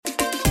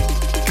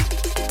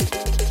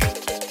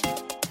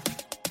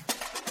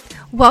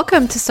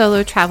Welcome to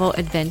Solo Travel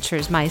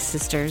Adventures, my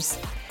sisters.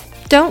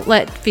 Don't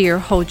let fear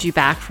hold you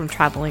back from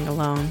traveling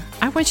alone.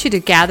 I want you to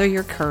gather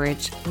your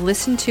courage,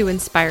 listen to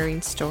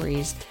inspiring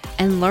stories,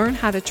 and learn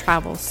how to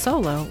travel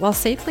solo while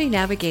safely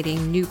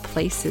navigating new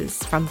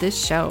places from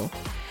this show.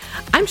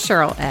 I'm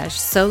Cheryl Esch,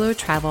 solo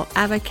travel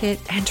advocate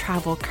and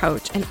travel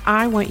coach, and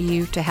I want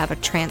you to have a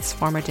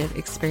transformative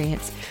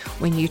experience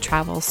when you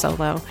travel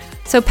solo.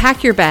 So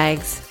pack your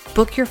bags,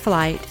 book your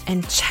flight,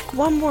 and check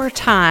one more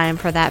time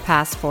for that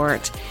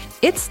passport.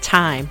 It's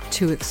time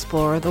to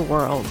explore the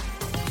world.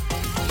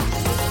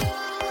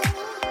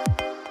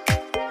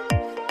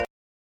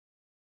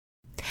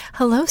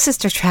 Hello,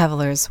 sister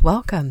travelers.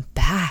 Welcome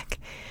back.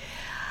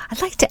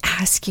 I'd like to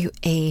ask you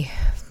a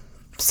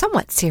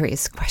somewhat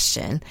serious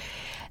question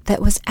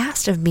that was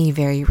asked of me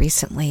very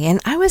recently,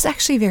 and I was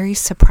actually very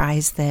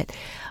surprised that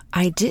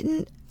I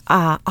didn't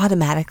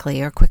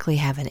automatically or quickly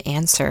have an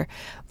answer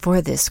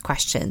for this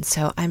question.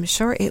 So I'm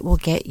sure it will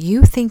get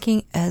you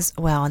thinking as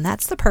well. And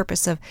that's the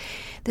purpose of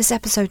this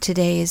episode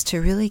today, is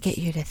to really get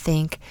you to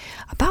think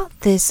about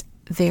this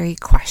very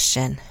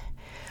question.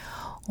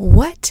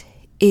 What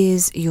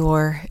is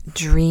your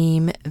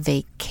dream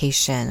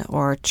vacation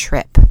or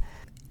trip?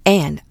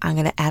 And I'm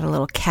going to add a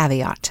little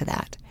caveat to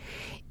that.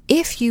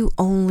 If you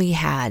only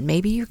had,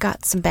 maybe you've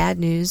got some bad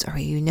news, or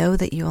you know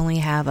that you only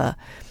have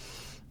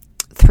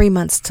 3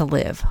 months to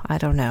live. I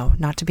don't know,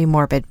 not to be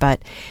morbid,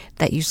 but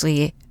that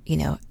usually,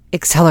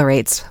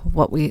 accelerates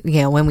what we,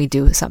 when we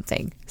do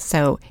something.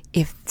 So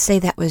if, say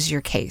that was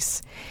your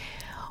case,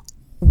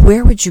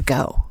 where would you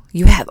go?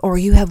 You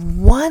have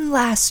one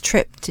last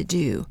trip to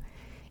do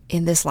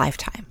in this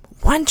lifetime.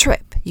 One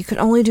trip. You could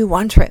only do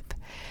one trip.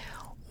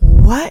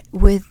 What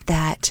would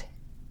that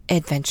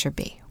adventure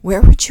be?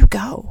 Where would you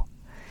go?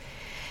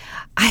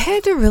 I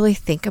had to really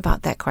think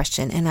about that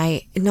question, and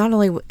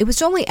it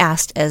was only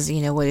asked as,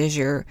 what is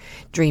your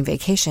dream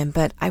vacation,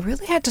 but I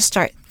really had to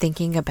start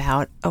thinking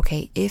about,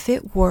 okay, if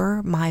it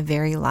were my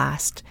very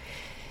last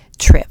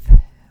trip,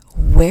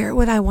 where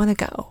would I want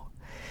to go?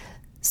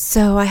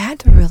 So I had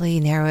to really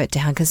narrow it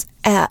down, because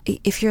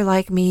if you're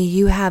like me,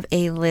 you have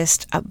a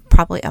list of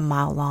probably a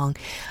mile long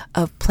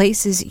of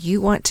places you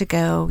want to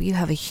go. You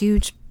have a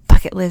huge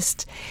bucket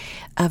list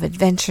of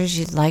adventures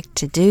you'd like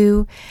to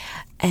do.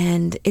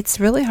 And it's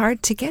really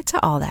hard to get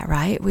to all that,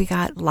 right? We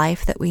got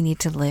life that we need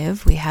to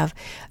live. We have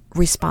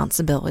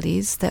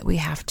responsibilities that we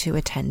have to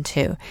attend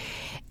to.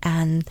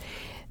 And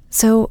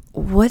so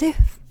what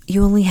if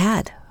you only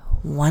had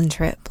one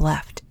trip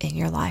left in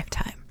your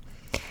lifetime?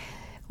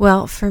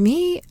 Well, for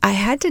me, I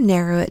had to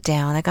narrow it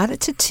down. I got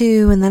it to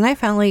 2, and then I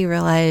finally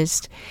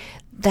realized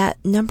that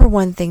number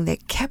one thing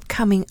that kept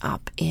coming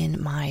up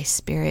in my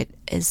spirit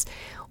is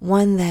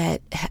one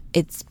that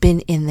it's been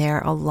in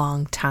there a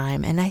long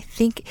time. And I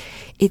think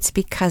it's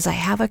because I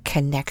have a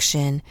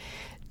connection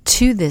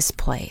to this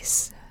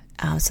place.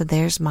 So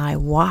there's my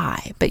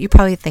why. But you're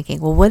probably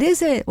thinking, well, what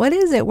is it? What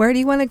is it? Where do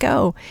you want to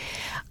go?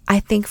 I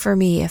think for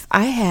me, if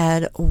I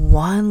had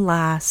one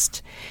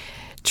last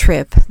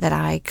trip that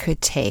I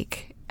could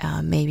take,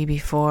 maybe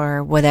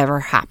before whatever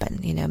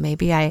happened,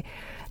 maybe I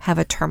have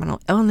a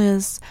terminal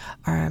illness,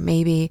 or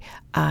maybe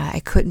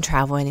I couldn't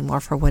travel anymore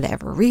for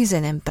whatever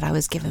reason, but I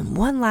was given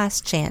one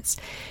last chance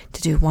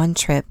to do one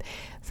trip.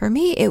 For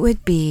me, it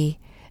would be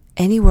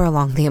anywhere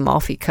along the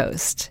Amalfi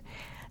Coast.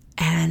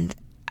 And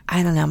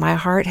I don't know, my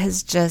heart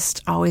has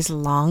just always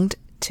longed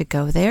to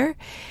go there.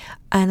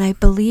 And I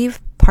believe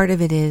part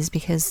of it is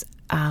because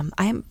I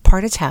am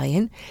part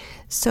Italian.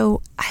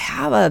 So I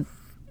have a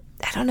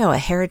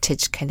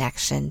heritage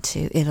connection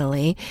to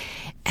Italy,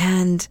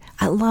 and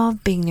I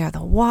love being near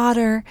the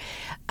water.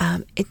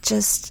 It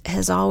just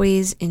has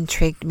always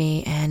intrigued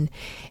me, and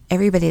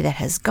everybody that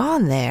has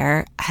gone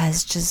there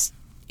has just,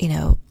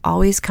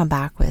 always come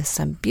back with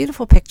some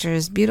beautiful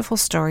pictures, beautiful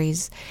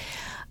stories,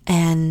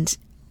 and,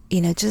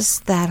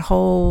 just that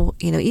whole,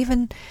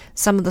 even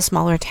some of the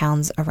smaller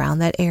towns around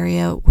that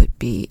area would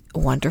be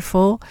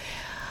wonderful.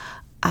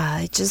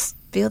 Just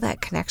feel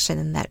that connection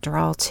and that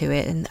draw to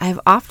it. And I've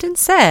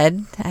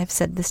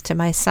said this to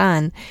my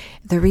son,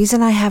 the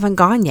reason I haven't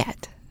gone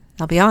yet,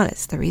 I'll be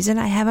honest, the reason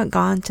I haven't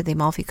gone to the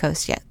Amalfi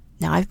Coast yet,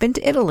 now I've been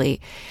to Italy,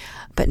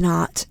 but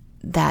not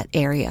that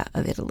area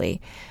of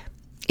Italy,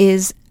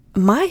 is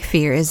my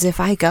fear is if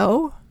I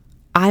go,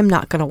 I'm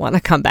not going to want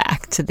to come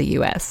back to the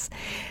U.S.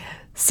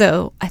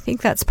 So I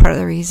think that's part of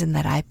the reason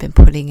that I've been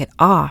putting it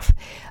off.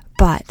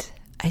 But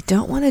I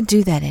don't want to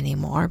do that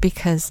anymore,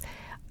 because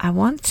I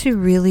want to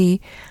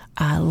really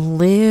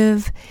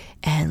live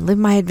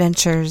my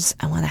adventures.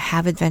 I want to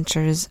have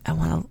adventures. I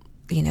want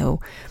to,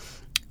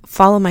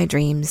 follow my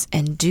dreams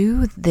and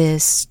do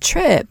this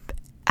trip,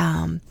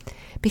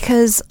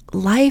 because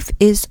life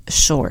is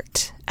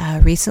short.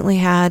 Recently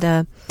had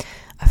a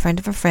friend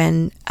of a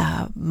friend,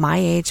 my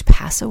age,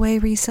 pass away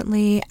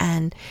recently,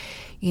 and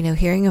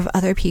hearing of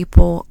other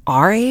people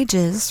our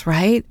ages,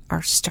 right,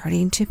 are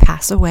starting to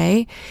pass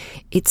away.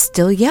 It's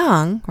still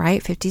young,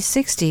 right, 50s,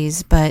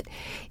 60s, but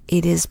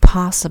it is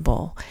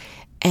possible.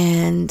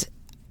 And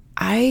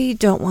I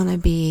don't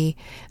want to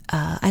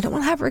I don't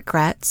want to have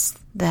regrets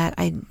that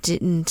I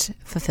didn't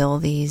fulfill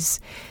these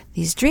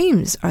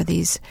dreams or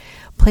these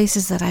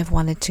places that I've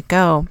wanted to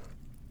go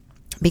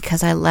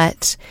because I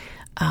let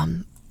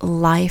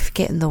life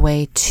get in the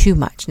way too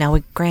much. Now,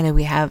 granted,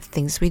 we have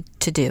things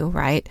to do,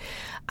 right?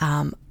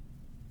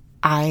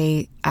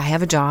 I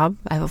have a job.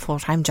 I have a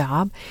full-time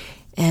job,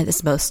 and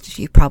as most of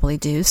you probably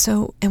do.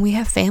 So, and we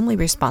have family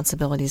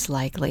responsibilities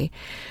likely.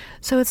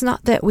 So it's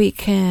not that we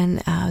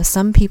can,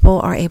 some people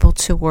are able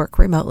to work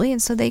remotely,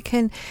 and so they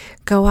can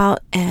go out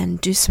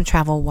and do some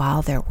travel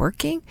while they're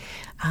working.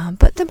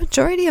 But the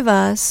majority of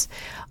us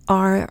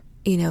are,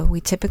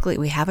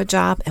 we have a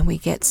job and we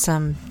get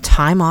some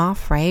time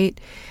off, right?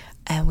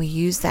 And we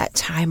use that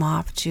time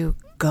off to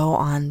go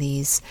on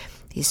these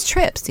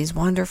trips, these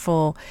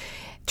wonderful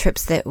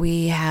trips that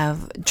we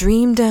have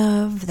dreamed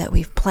of, that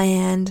we've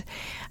planned.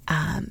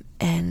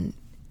 And,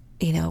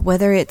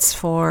 whether it's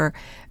for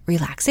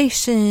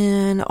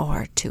relaxation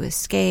or to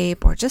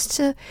escape or just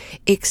to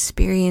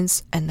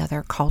experience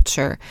another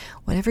culture,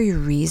 whatever your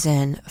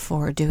reason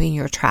for doing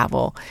your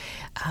travel,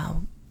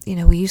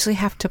 we usually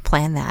have to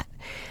plan that.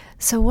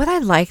 So what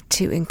I'd like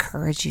to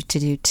encourage you to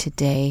do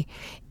today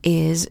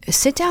is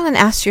sit down and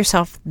ask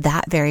yourself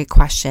that very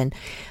question.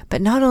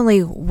 But not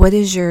only what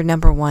is your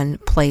number one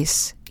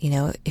place,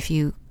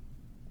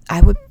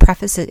 I would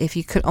preface it, if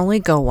you could only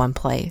go one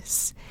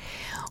place,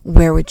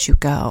 where would you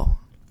go?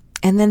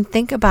 And then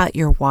think about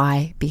your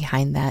why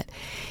behind that.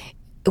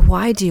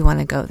 Why do you want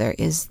to go there?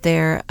 Is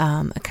there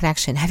a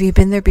connection? Have you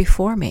been there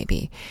before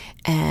maybe?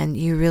 And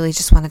you really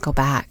just want to go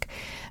back?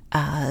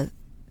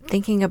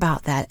 Thinking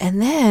about that.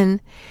 And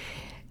then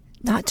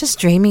not just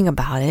dreaming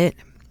about it,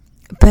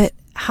 but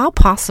how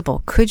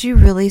possible could you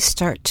really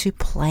start to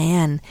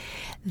plan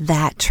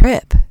that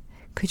trip?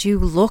 Could you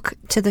look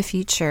to the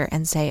future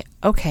and say,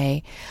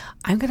 okay,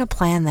 I'm going to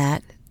plan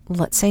that,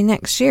 let's say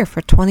next year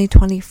for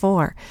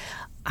 2024.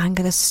 I'm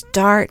going to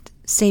start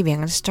saving. I'm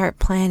going to start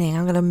planning.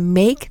 I'm going to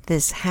make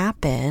this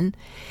happen.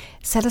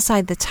 Set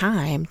aside the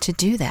time to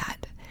do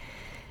that.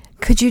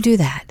 Could you do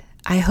that?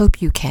 I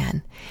hope you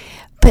can.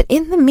 But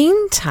in the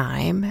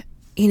meantime,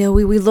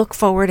 we look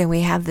forward and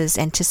we have this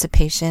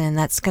anticipation, and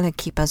that's going to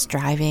keep us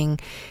driving,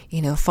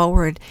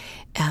 forward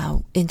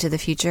into the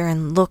future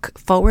and look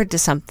forward to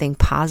something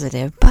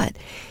positive. But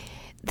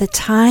the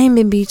time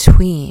in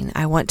between,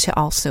 I want to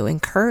also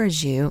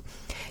encourage you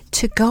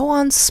to go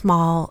on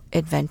small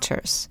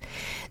adventures.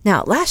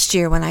 Now, last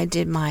year when I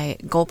did my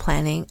goal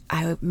planning,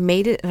 I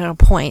made it at a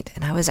point,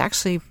 and I was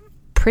actually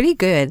pretty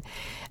good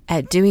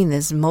at doing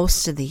this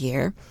most of the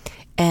year.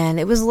 And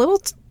it was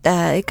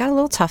it got a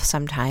little tough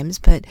sometimes,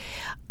 but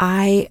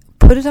I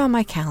put it on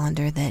my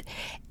calendar that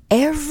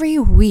every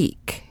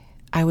week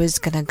I was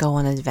going to go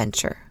on an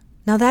adventure.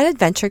 Now, that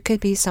adventure could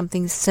be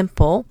something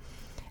simple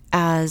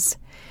as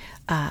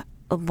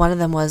one of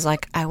them was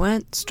like I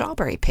went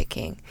strawberry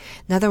picking.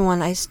 Another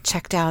one, I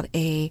checked out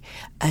a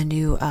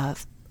new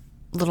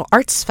little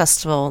arts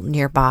festival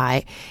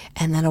nearby,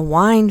 and then a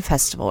wine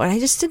festival. And I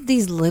just did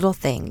these little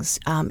things,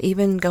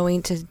 even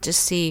going to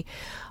just see,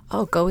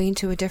 going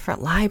to a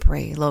different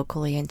library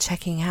locally and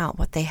checking out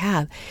what they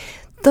have.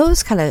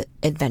 Those kind of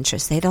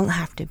adventures, they don't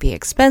have to be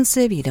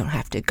expensive. You don't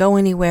have to go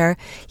anywhere.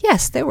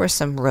 Yes, there were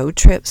some road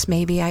trips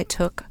maybe I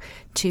took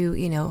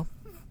to,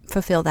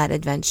 fulfill that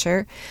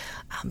adventure.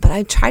 But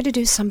I tried to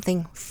do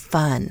something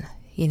fun.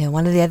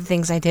 One of the other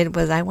things I did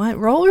was I went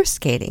roller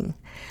skating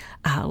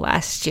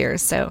last year.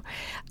 So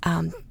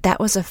that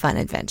was a fun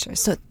adventure.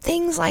 So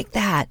things like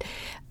that,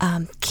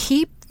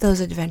 keep those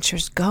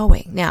adventures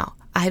going. Now,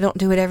 I don't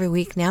do it every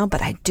week now,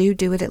 but I do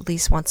it at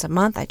least once a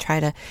month. I try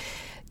to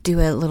do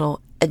a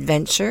little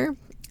adventure.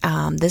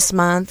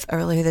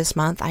 Earlier this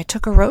month, I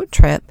took a road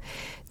trip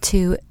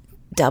to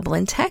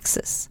Dublin,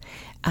 Texas,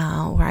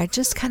 where I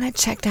just kind of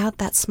checked out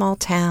that small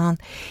town.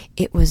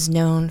 It was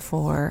known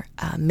for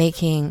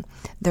making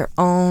their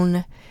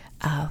own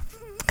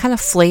kind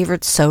of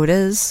flavored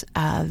sodas,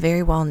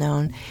 very well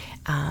known.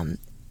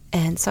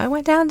 And so I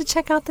went down to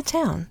check out the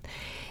town.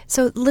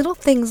 So little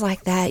things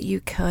like that you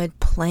could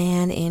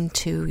plan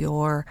into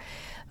your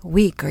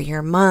week or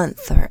your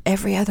month or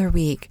every other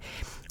week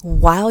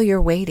while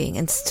you're waiting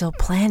and still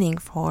planning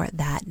for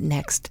that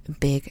next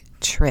big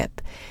trip.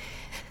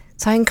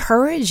 So I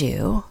encourage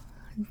you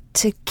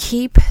to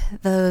keep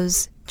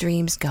those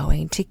dreams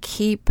going, to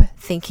keep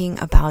thinking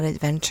about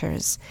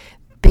adventures,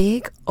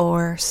 big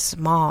or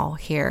small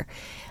here.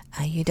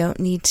 You don't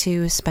need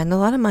to spend a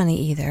lot of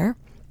money either.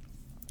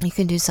 You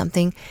can do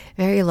something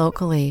very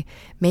locally.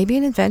 Maybe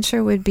an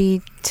adventure would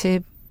be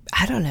to,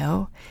 I don't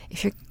know,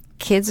 if your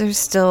kids are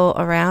still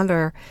around,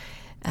 or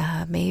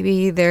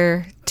maybe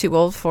they're too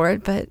old for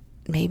it, but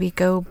maybe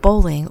go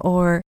bowling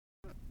or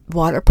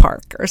water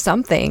park or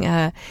something.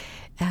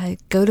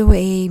 Go to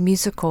a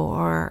musical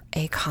or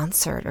a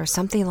concert or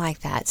something like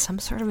that, some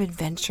sort of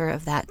adventure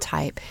of that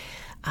type.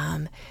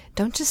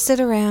 Don't just sit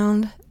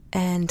around.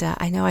 And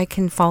I know I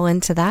can fall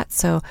into that,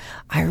 so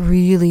I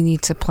really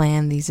need to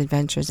plan these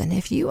adventures. And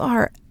if you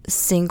are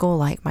single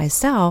like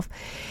myself,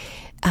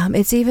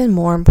 it's even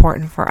more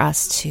important for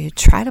us to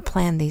try to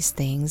plan these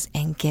things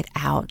and get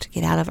out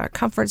of our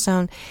comfort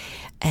zone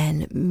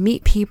and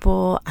meet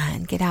people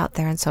and get out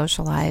there and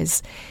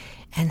socialize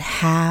and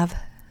have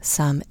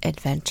some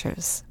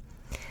adventures.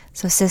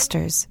 So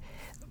sisters,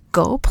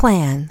 go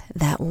plan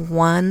that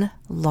one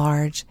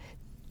large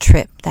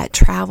trip, that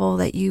travel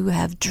that you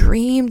have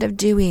dreamed of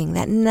doing,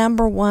 that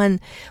number one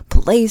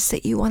place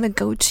that you want to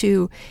go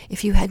to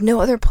if you had no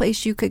other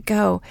place you could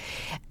go,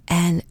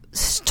 and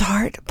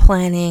start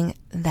planning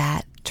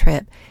that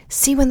trip.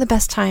 See when the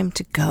best time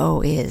to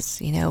go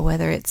is,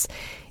 whether it's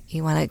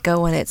you want to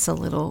go when it's a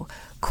little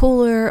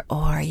cooler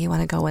or you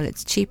want to go when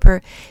it's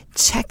cheaper.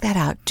 Check that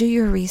out. Do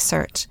your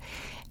research.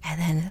 And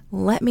then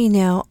let me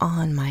know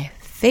on my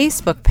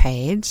Facebook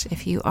page,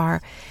 if you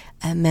are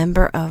a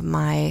member of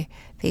my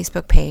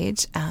Facebook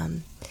page,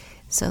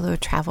 Solo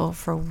Travel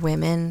for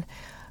Women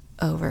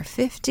Over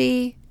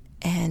 50,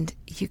 and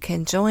you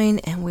can join,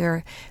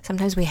 and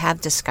sometimes we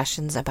have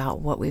discussions about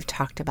what we've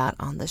talked about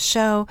on the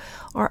show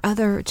or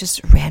other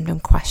just random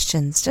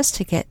questions just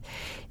to get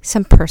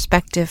some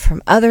perspective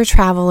from other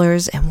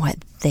travelers and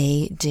what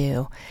they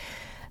do.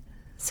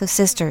 So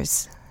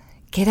sisters,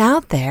 get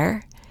out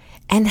there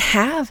and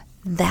have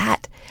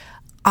that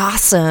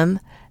awesome,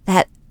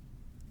 that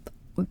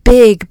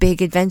big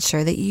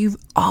adventure that you've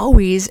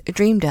always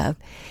dreamed of,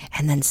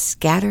 and then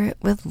scatter it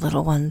with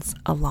little ones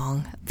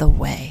along the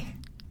way.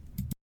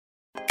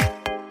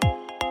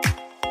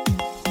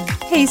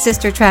 Hey,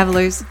 sister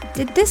travelers,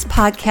 did this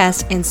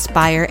podcast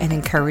inspire and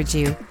encourage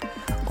you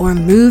or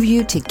move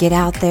you to get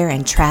out there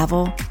and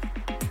travel?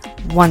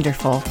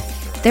 Wonderful.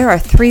 There are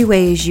 3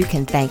 ways you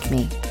can thank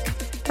me.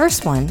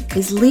 First one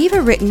is leave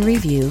a written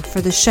review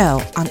for the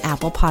show on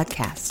Apple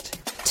Podcast.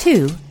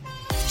 2,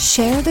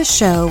 share the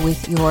show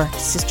with your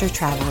sister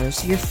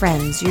travelers, your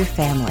friends, your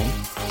family.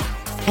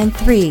 And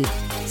 3,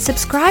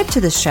 subscribe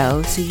to the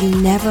show so you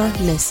never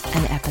miss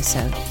an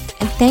episode.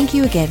 And thank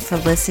you again for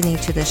listening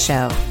to the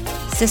show.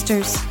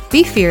 Sisters,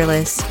 be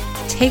fearless,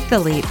 take the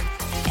leap,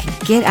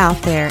 and get out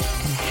there and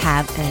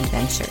have an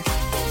adventure.